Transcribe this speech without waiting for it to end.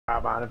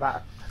Madman. In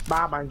fact,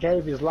 Madman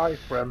gave his life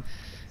for him,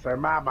 so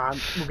Madman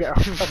will get a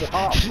purple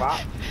heart for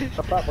that.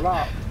 A purple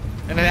heart.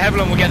 And then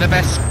Heblon will get the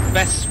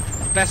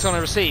best on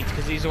a receipt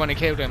because he's the one who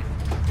killed him.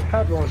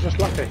 Heblon was just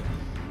lucky.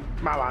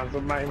 Madman's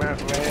the main man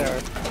from the hero.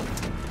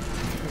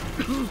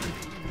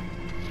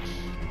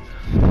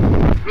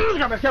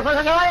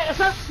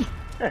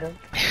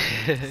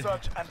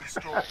 Search and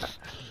destroy.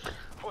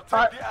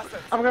 Alright,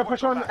 I'm gonna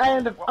push on A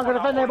and I'm gonna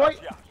defend there, boy.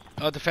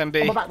 I'll defend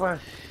B. On my back, man.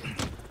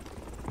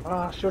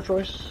 It's your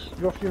choice.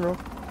 Your funeral.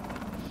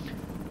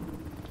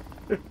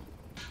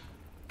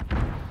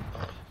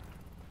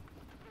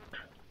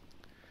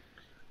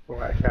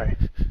 Right, okay.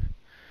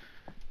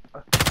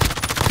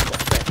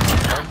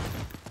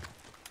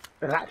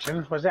 There's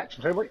action. Where's the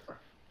action, boy?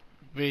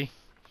 B.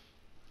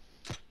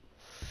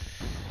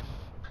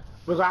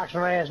 There's action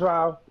on A as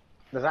well.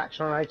 There's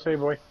action on A too,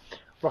 boy.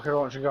 Rocket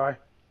launcher guy.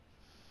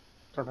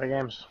 Don't play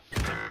games.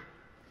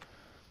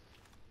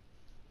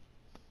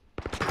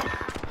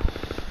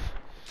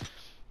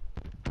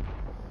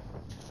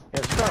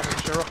 Yeah,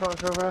 there's a rocket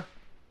launcher over there.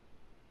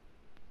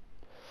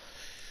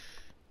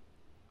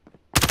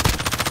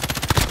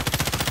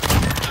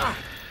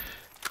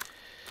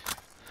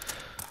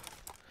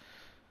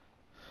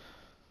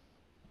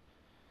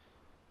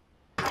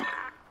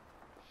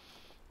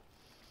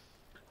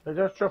 They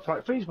just drop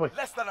like fleas, boy.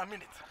 Less than a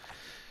minute.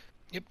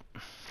 Yep.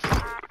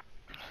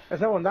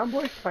 There's no one down,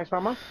 boy. Thanks,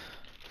 Mama.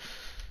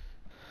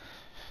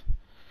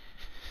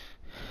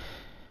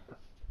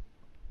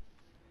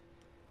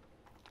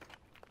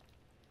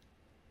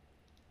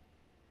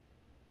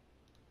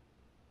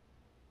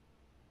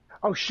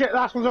 Oh shit!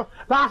 Last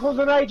one's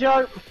an A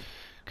joke.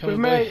 Come With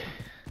on, me. boy.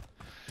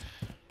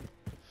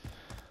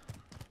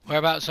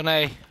 Whereabouts on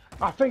A?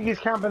 I think he's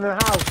camping in the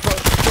house.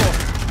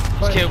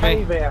 But He's killed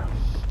me. Here.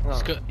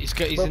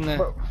 He's in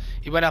the.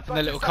 He went up in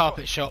the little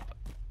carpet shop.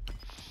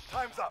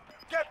 Time's up.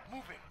 Get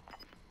moving.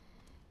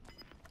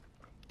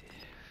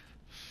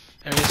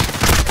 There he is.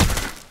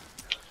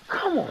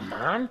 Come on,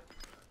 man.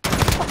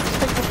 Fucking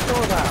take the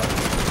sword out.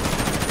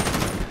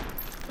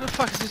 What the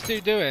fuck is this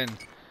dude doing?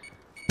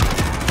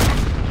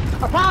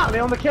 Apparently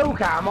on the kill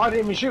cam, I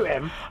didn't even shoot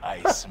him.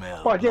 I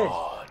smell Well, I did.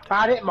 blood.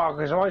 I had hit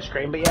markers on my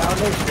screen, but yeah, on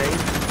this screen,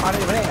 I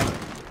didn't even hit him.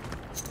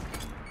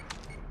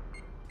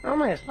 Oh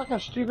man, it's fucking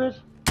stupid.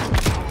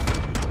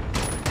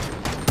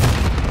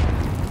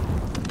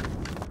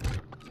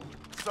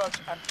 Search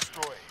and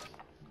destroy.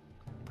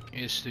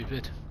 He is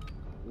stupid.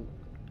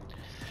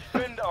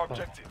 Defend our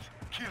objective.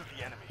 Kill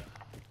the enemy.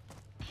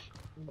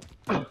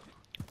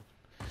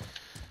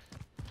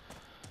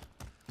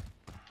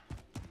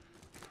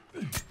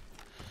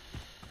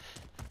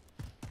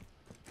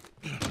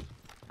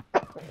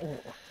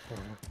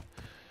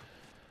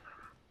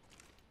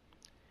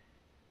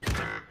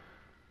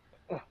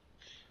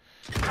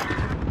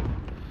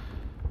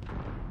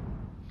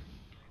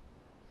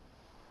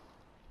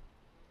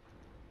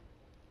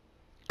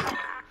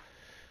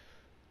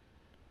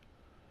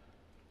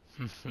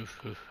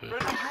 Friendly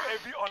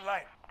UAV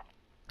online.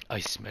 I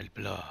smell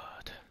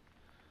blood.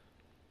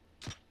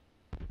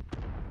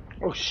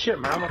 Oh shit,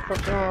 man, what the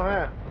fuck's going on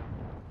there?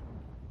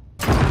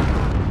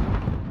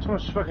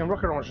 Someone's fucking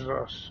rocket launches at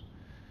us.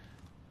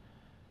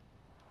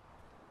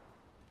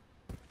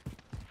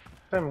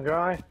 Same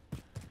guy.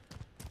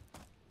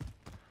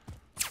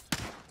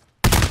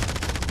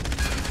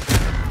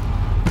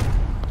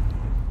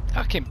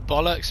 Fucking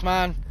bollocks,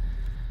 man.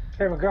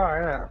 Same guy,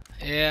 innit?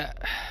 Yeah.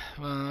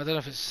 Well, I don't know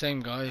if it's the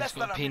same guy. He's Less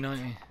got a than a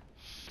P90.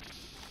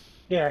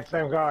 Yeah,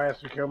 same guy has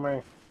to kill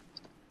me.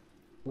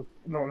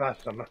 Not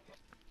last time.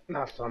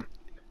 Last time.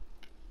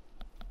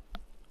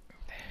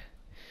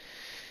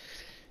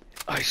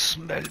 I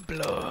smell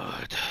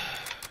blood.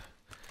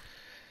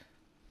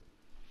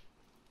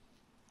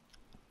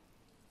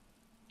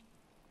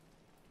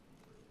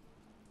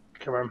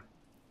 Come on.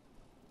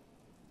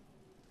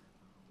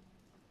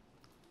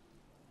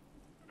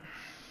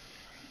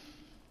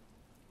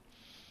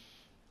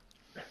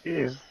 He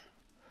is.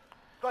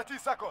 30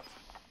 seconds.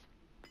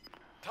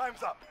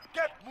 Time's up.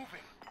 Get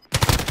moving.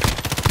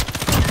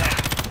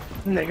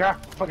 Nigga,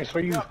 fucking for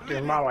you,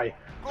 doing my way.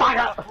 Fuck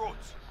up!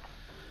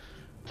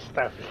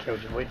 Stuff just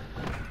killed you, boy.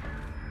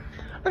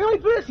 Look how many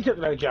bullets he took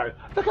though, Joe.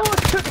 Look how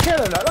much he took to kill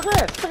him, look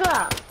at this, look at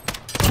that.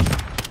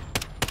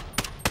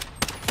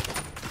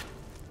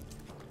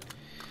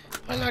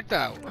 I lagged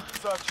out.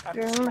 Search and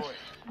Yeah, destroy.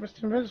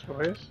 Mr.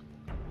 Invincible is.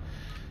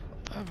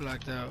 I've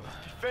lagged out.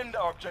 Defend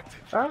our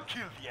objective. Huh?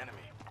 Kill the enemy.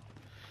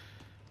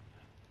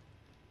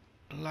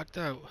 Lagged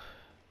out.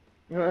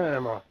 You don't know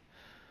anymore.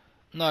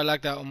 No, I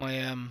lagged out on my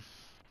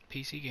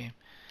PC game.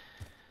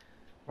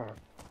 Alright.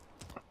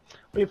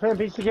 Are you playing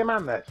PC game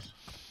and this?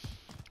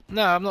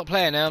 No, I'm not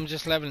playing now. I'm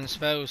just leveling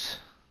spells.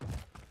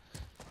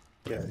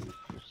 Yeah,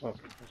 it's not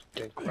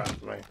getting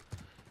crap, mate.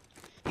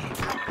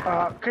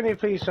 Can you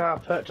please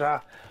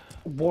put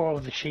War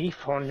of the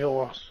Chief on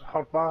your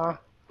hotbar?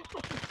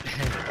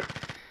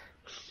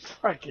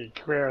 Fucking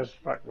queer as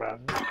fuck, man.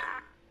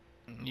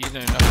 You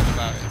know nothing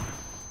about it.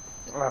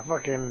 I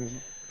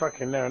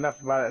fucking know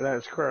enough about it that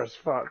it's queer as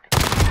fuck.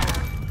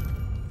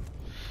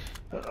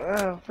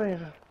 Please.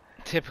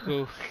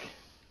 Typical.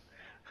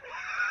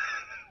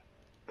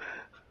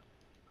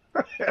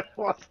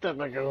 What's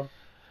typical?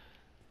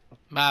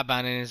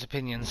 Madman in his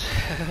opinions.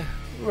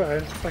 Well,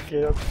 it's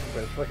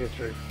fucking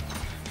true.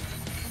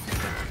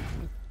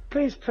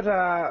 Please put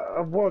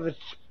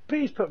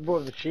please put War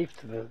of the Chief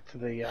to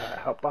the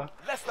help bar.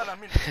 Less than a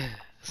minute.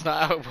 That's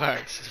not how it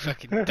works, you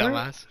fucking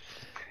dumbass.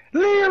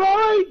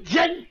 Leroy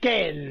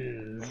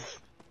Jenkins!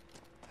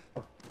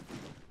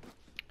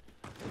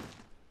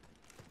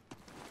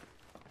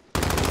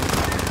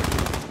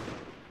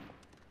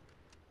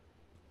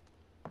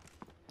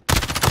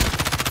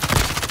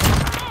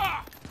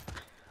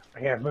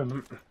 Yeah,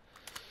 movement.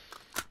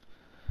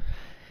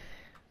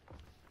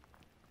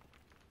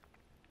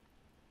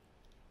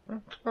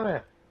 Oh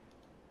yeah.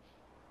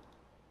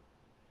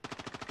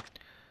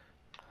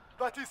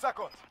 30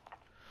 seconds.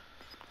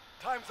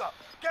 Time's up.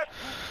 Get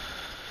moving.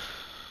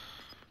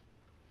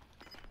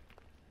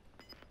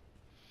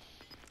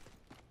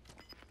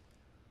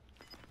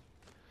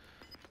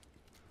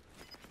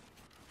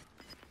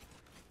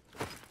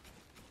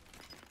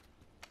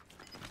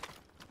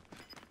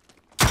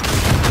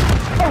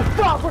 Oh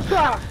fuck, what's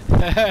that?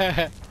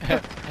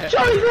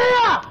 Johnny's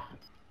here!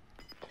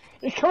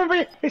 He's coming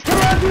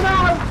around you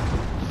now!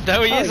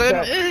 No, he Oh,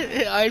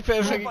 isn't! I put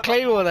a fucking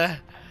claymore there.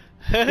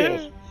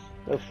 Yes.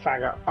 Little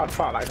faggot. I'd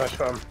fart like this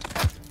from.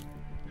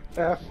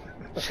 Yeah.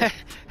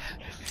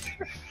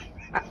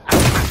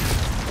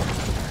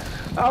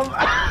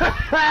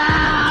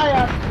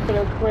 Yeah,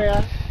 little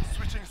queer.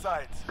 Switching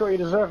sides. Got you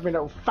deserve me,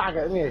 little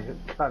faggot, didn't you?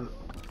 Cunt.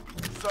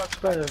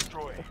 Search and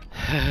destroy.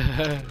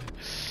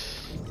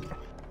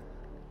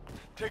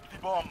 Take the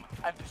bomb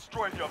and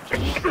destroy the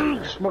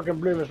objective. Smoking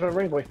bloomers for a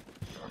ring boy.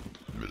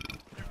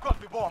 You've got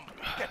the bomb.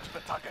 Get to the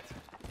target.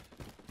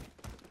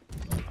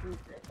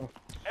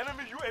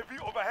 Enemy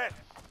UAV overhead.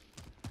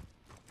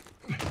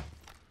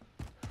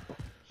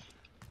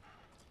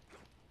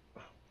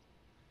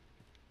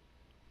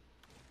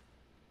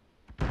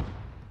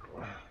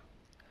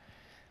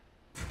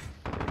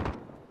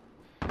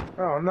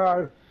 Oh no.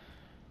 I'm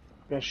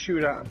gonna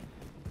shoot at him.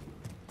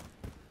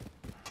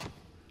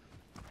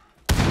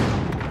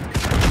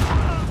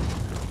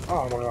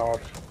 Oh my god.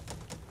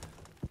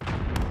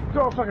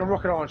 Got a fucking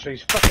rocket launcher,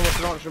 he's fucking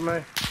rocket launching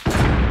me.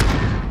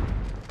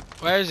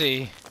 Where is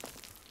he?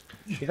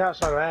 He's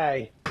outside of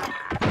A.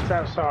 He's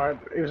outside,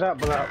 he was out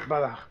by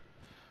the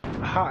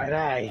hut in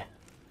A.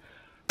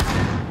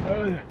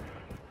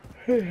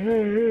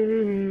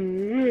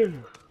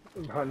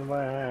 Behind the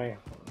way.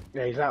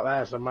 Yeah, he's out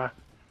there somewhere.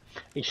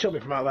 He shot me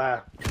from out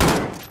there.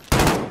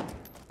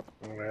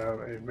 Oh yeah,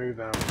 he's moved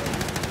down.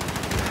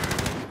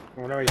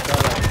 Oh no, he's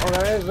down there. Oh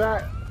no, there's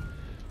that.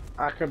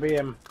 That could be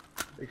him.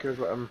 He could have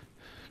got him.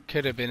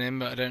 Could have been him,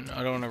 but I don't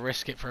want to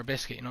risk it for a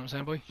biscuit. You know what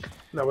I'm saying, boy?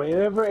 No,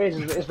 whoever it is,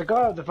 it's the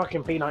guy with the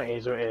fucking P90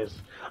 is who it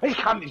is. He's a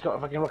cunt, he's got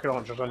a fucking rocket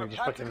launcher on him,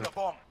 just fucking...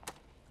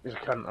 He's a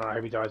cunt, I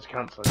hope he dies of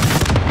cancer.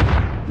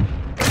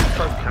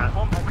 Throat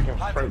cancer, fucking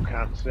throat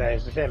cancer, there,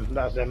 it's him,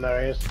 that's him,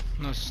 there he is.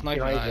 No,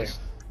 sniper eyes.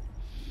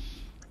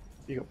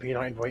 You got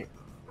P90, boy.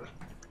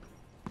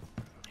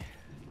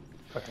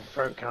 Fucking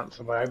throat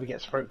cancer, boy, I hope he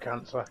gets throat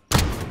cancer.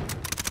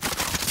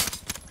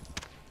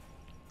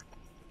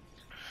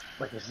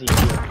 Like a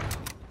zebra.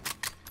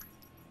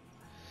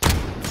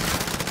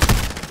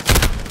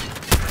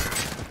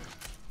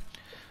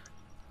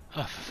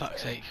 Oh, for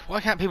fuck's sake.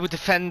 Why can't people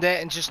defend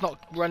it and just not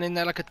run in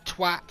there like a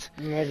twat?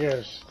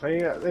 Niggas,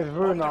 they've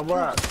ruined our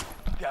work.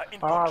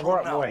 Our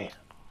work, boy.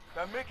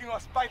 They're making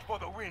us fight for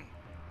the win.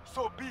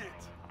 So be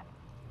it.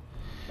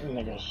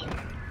 Niggas.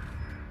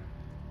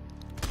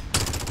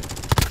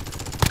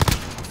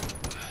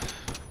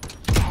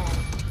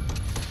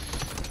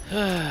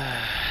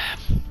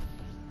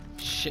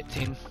 Shit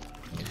team.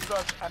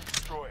 Search and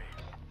destroy.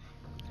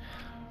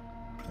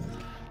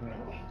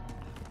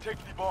 Take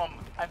the bomb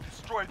and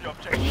destroy the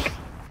objective.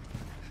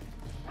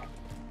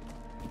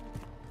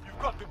 You've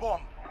got the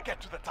bomb. Get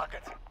to the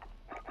target.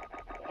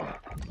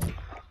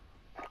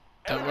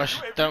 Don't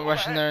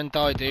rush in there and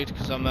die, dude,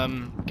 because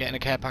I'm getting a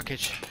care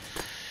package.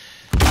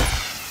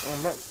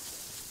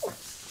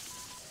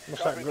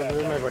 What's that good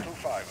with me,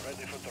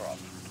 Ready for drop.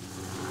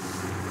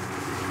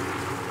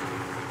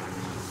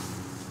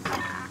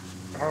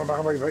 Hang on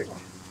back, wait.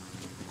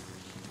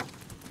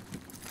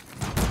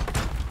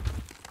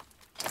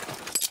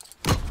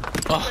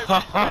 What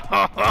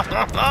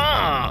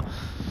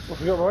have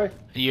you got, boy?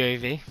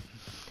 UAV.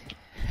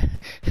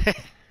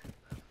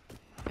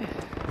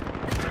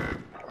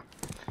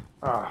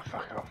 Ah,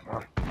 fuck off,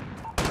 man.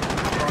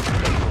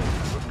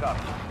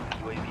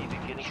 UAV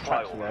beginning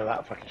Trapped in flyover. there,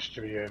 that fucking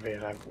stupid UAV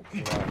and I'm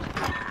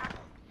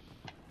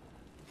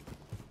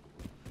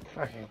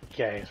fucking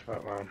gay as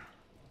fuck, man.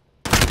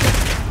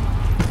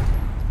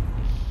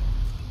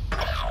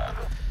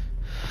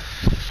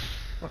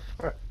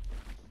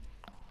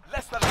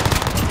 Less than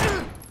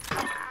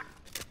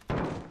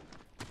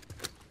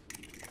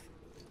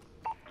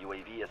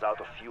UAV is out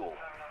of fuel.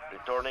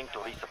 Returning to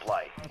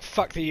resupply.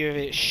 Fuck the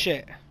UAV, it's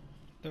shit.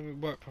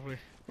 Don't work properly.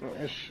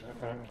 It's,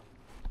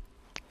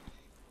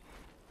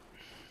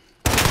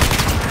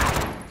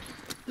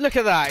 Look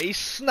at that, he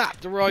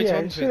snapped right Yeah, you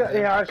onto see it. that?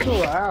 Yeah, I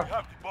saw that.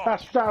 We have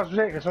the bomb. That was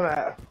ridiculous, wasn't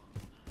it?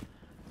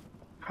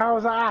 How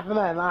was that happening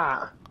then,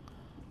 that?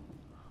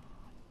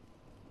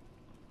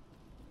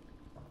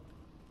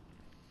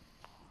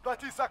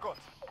 30 seconds.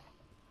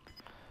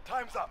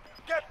 Time's up.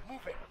 Get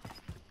moving.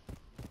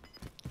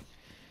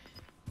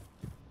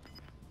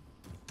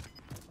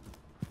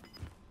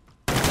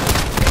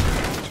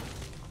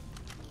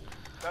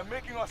 They're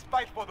making us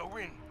fight for the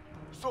win.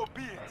 So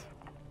be it.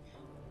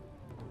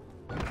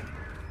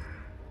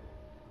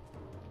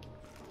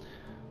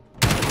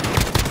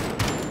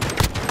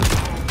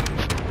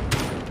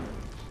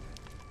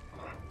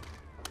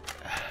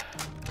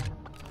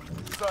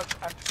 Search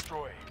and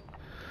destroy.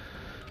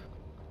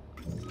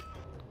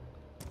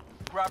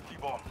 Grab the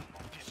bomb.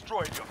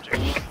 Destroy the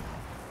objective.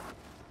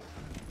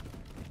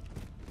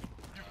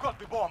 You've got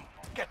the bomb.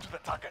 Get to the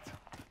target.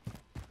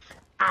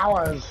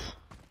 Hours.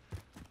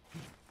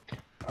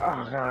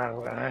 Oh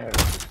god,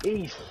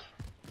 jeez.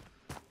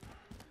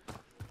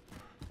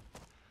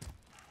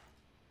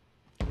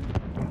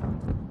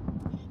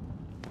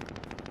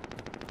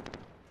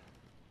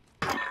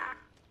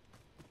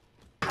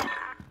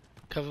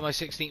 Cover my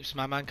 16ths,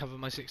 my man, cover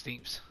my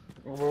 16ths.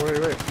 Wait.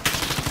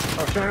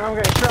 Oh, shit, I'm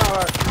getting shot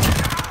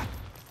at.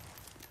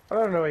 I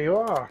don't know where you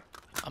are.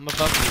 I'm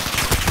above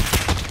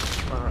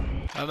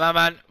you. My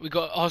man, we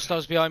got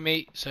hostiles behind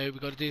me, so we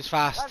got to do this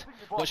fast.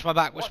 Watch my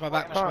back, watch my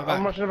back, watch my I'm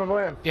back. watching the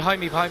behind.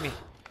 Behind me, behind me.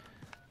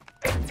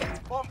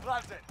 Bomb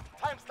planted.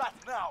 Time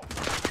starts now.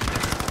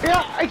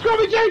 Yeah, he's got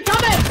me, Jay,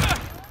 come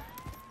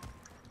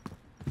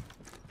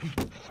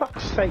in!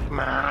 Fuck's sake,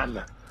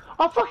 man.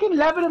 I fucking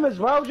leveled him as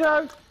well,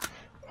 Joe.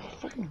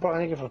 Fucking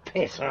buying nigga for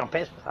piss, and I'm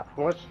pissed with that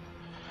was.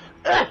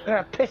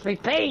 Piss me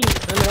peas!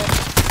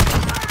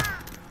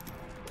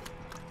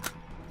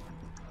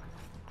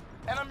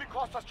 Enemy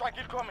cluster strike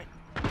incoming.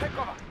 Take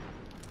cover.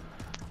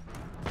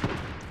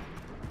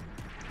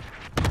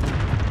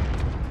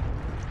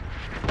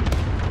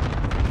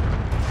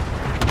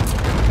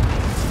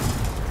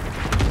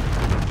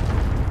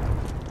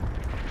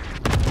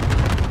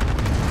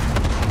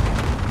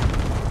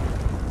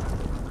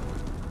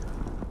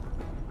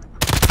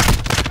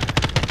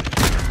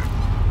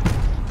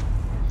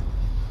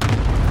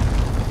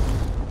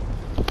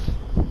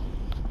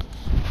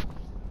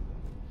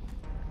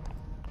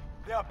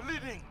 They are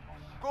bleeding.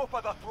 Go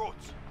for the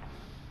throats.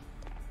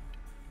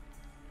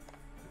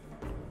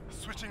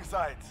 Switching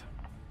sides.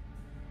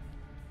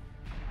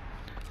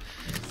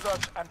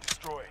 Search and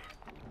destroy.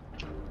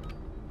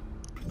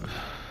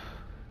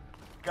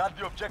 Guard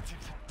the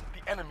objectives.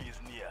 The enemy is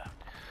near.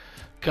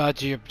 Guard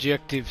the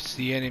objectives,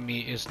 the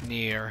enemy is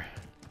near.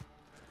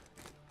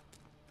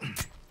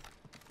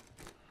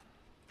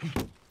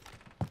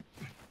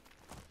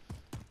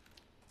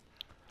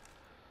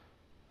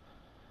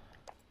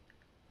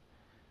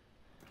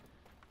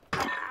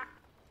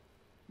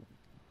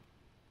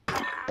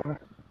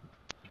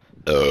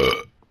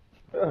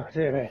 Oh,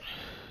 dear me.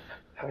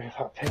 How do you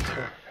thought piss?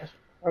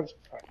 That's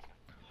fine.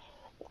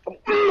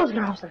 Let's go,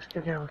 let's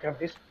go,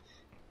 please.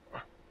 Oh,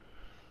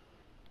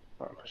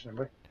 I'm pushing him,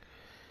 boy.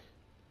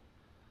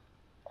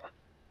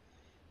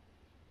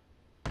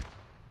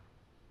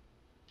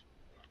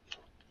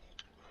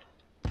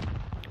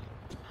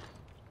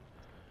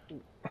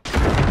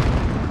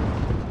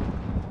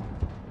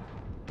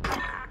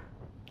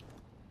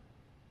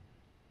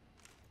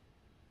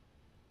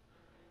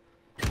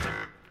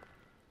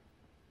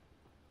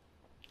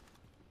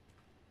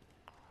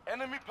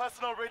 Enemy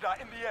personal radar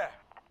in the air.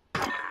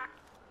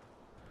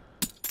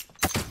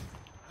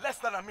 Less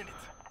than a minute.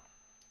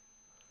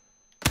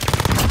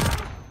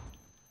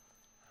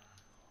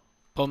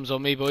 Bombs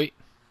on me, boy.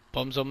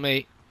 Bombs on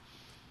me.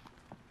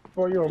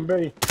 Boy, you're on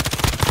B.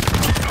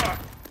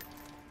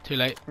 Too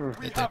late.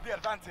 We have the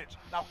advantage.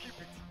 Now keep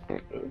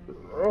it.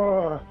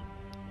 Oh.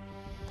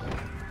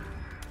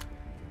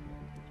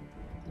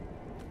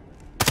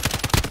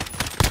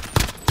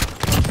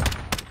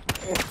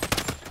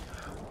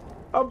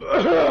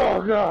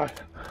 Oh god!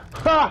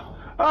 Ha!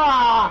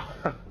 Ah!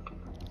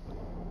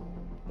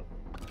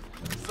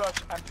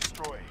 Search and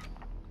destroy.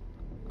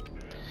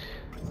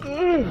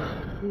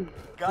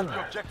 Guard the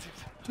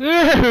objectives.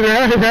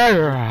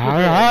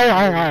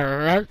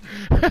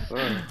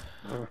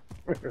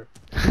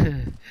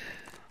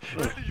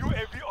 Friendly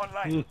UAV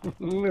online.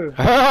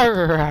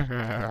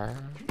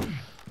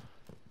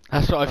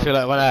 That's what I feel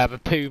like when I have a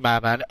poo,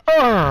 man. It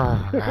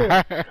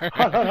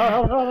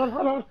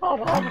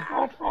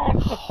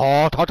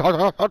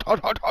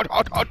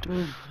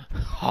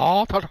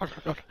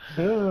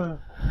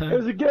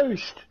was a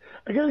ghost.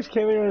 A ghost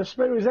came in and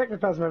sprayed his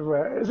ectoplasm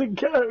everywhere. It was a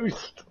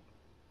ghost.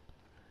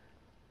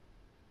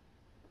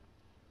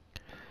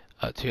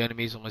 2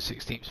 enemies on my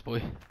 16th,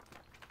 boy.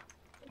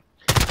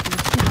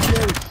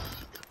 Ghost.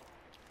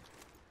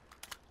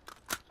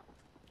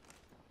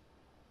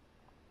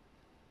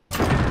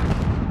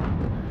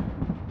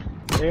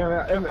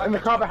 Yeah, in the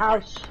carpet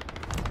house.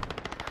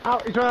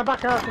 Out, he's on the back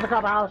house in the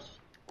carpet house.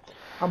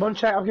 I'm on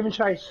chase. I'm giving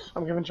chase.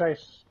 I'm giving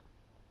chase.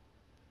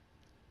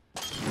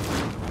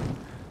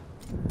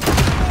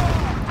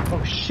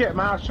 Oh shit,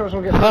 man! I was supposed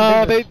to get.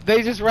 Oh,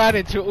 they just ran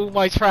into all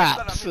my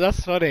traps.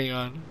 That's funny,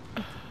 man.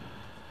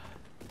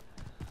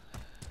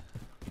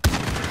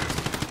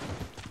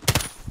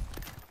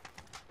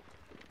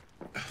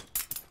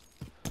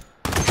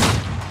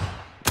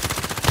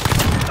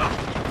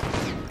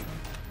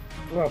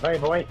 Well, hey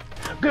boy,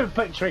 good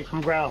victory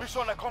from Growl.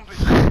 Mission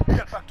accomplished.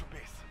 Get back to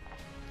base.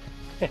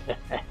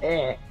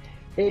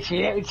 It's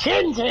you,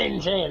 chin.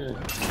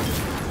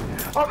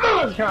 Oh, no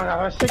one's going to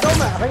have a stick on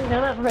that. I think he's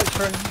going to have a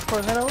victory for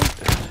his enemy.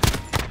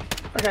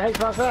 Okay,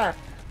 H-Box there.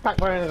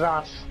 Backbone in his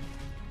ass.